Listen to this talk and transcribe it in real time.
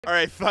All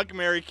right, fuck,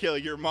 marry, kill.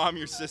 Your mom,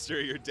 your sister,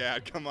 or your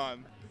dad. Come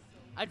on.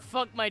 I'd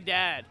fuck my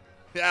dad.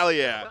 Hell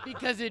yeah.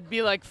 Because it'd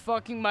be like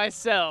fucking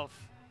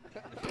myself.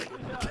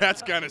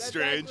 That's kind of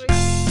strange.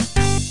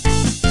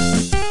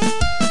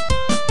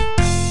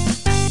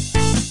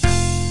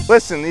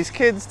 Listen, these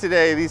kids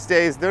today, these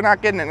days, they're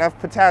not getting enough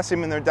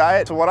potassium in their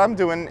diet. So what I'm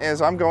doing is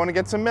I'm going to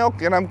get some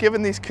milk and I'm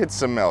giving these kids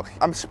some milk.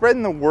 I'm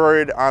spreading the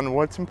word on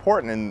what's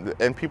important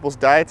in people's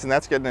diets, and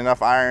that's getting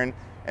enough iron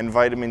and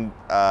vitamin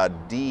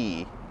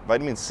D,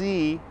 vitamin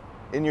C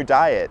in your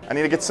diet. I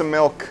need to get some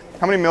milk.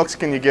 How many milks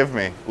can you give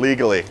me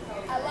legally?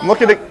 I'm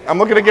looking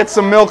to get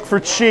some milk for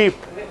cheap.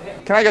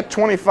 Can I get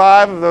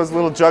 25 of those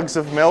little jugs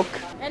of milk?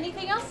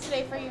 Anything else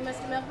today for you,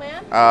 Mr.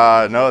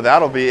 Milkman? No,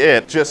 that'll be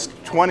it. Just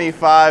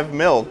 25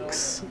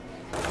 milks.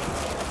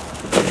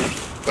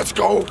 Let's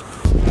go.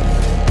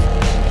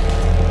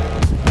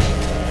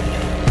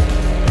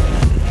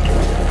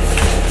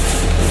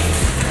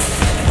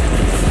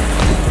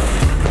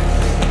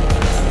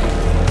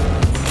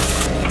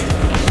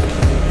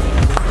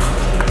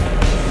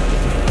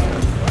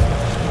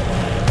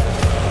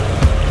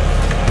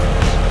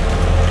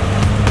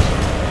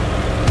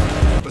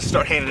 Let's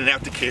start handing it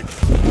out to kids.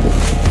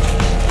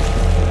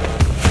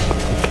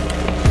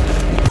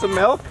 Some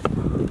milk?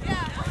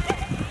 Yeah.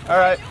 All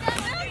right.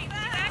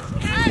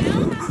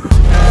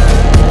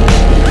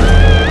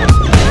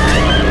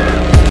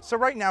 So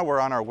right now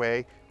we're on our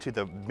way to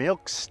the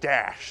milk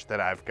stash that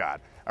I've got.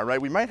 All right,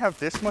 we might have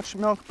this much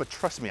milk, but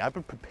trust me, I've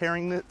been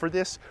preparing for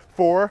this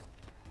for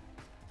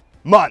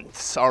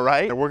months, all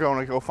right? And we're going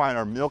to go find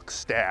our milk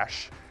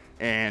stash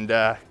and,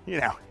 you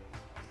know,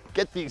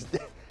 get these.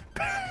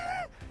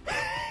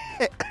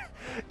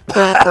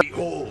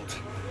 Behold,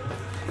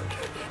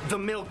 the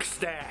milk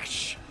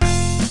stash.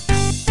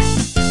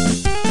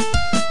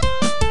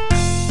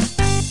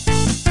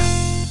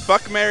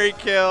 Fuck, marry,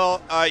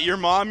 kill. Your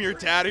mom, your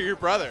dad, or your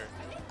brother?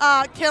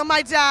 Kill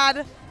my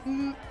dad.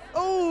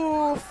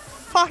 Oh,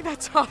 fuck,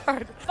 that's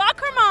hard. Fuck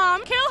her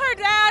mom, kill her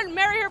dad,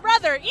 marry her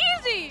brother.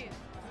 Easy!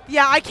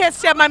 Yeah, I can't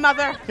stand my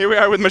mother. Here we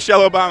are with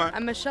Michelle Obama.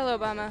 I'm Michelle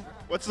Obama.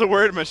 What's the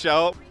word,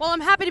 Michelle? Well,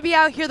 I'm happy to be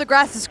out here. The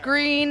grass is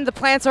green, the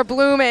plants are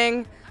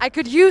blooming. I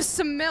could use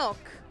some milk.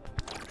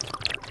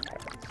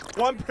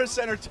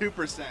 1% or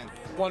 2%?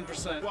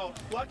 1%. Well,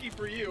 lucky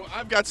for you,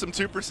 I've got some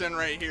 2%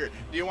 right here.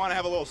 Do you want to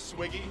have a little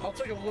swiggy? I'll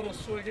take a little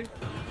swiggy.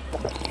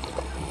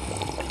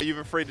 Are you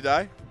afraid to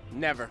die?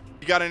 Never.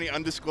 You got any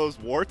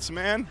undisclosed warts,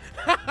 man?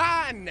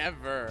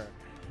 Never.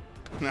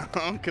 No,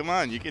 come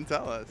on, you can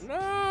tell us.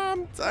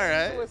 No, It's all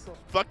right.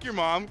 Fuck your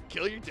mom,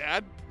 kill your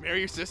dad, marry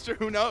your sister,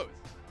 who knows?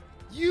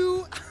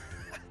 You.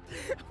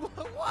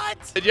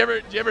 What? Did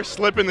you ever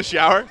slip in the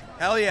shower?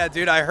 Hell yeah,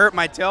 dude, I hurt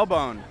my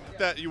tailbone.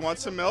 That you want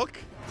some milk?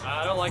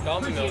 I don't like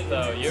almond milk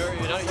though. You're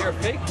a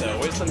fake though.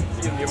 Where's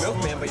your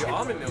milkman, but you're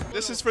almond milk.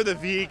 This is for the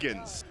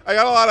vegans. I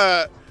got a lot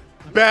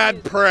of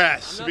bad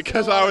press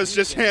because I was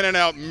just handing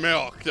out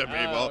milk to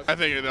people. Okay. I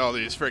think all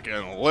these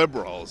freaking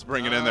liberals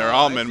bringing in their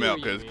almond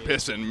milk is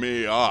pissing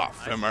me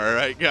off. Am I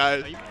right,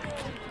 guys?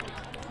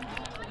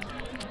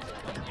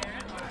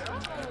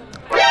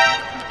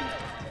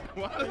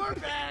 What? We're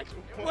back.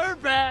 We're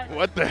back.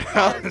 What the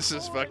hell? This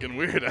is fucking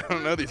weird. I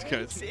don't know these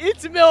guys.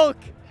 It's milk.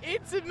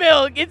 It's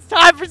milk. It's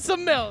time for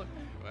some milk.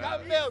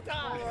 Got milk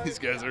time. These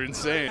guys are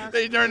insane.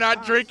 They're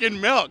not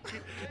drinking milk.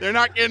 They're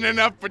not getting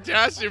enough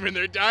potassium in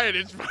their diet.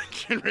 It's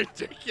fucking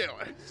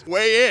ridiculous.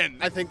 Weigh in.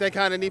 I think they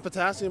kind of need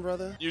potassium,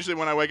 brother. Usually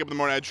when I wake up in the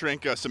morning, I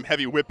drink some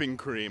heavy whipping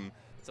cream.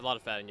 It's a lot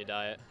of fat in your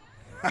diet.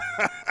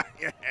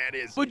 Yeah, it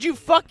is. Would you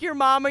fuck your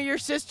mom or your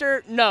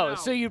sister? No.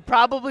 So you'd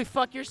probably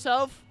fuck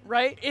yourself,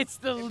 right? It's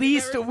the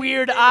least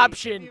weird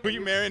option. Who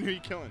you marrying? Who you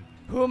killing?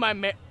 Who am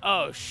I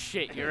Oh,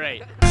 shit, you're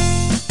right.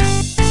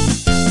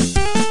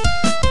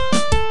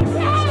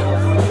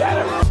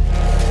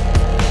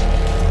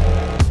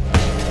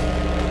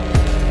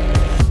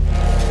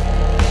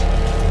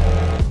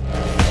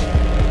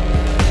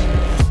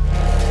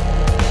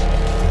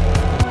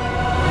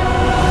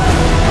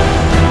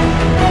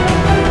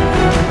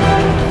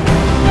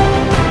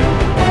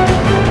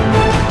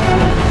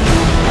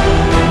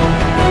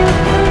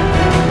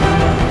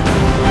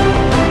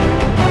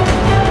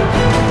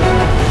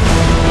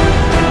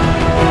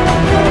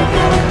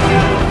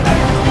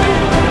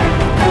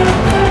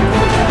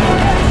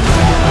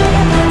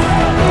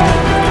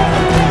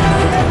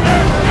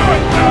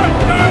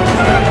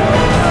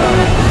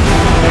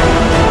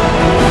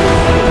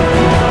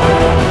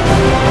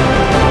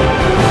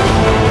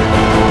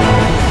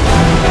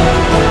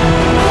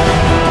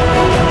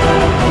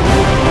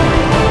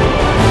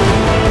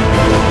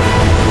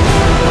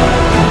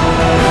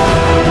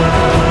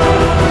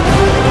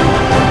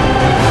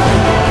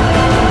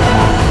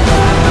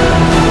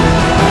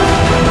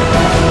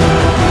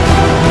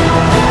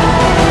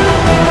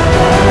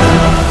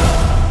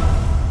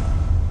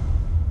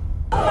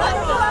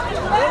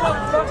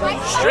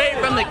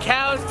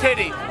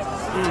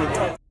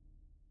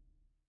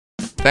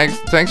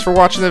 Thanks for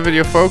watching the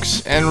video,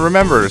 folks, and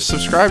remember,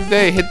 subscribe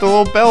today, hit the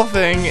little bell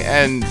thing,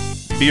 and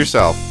be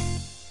yourself.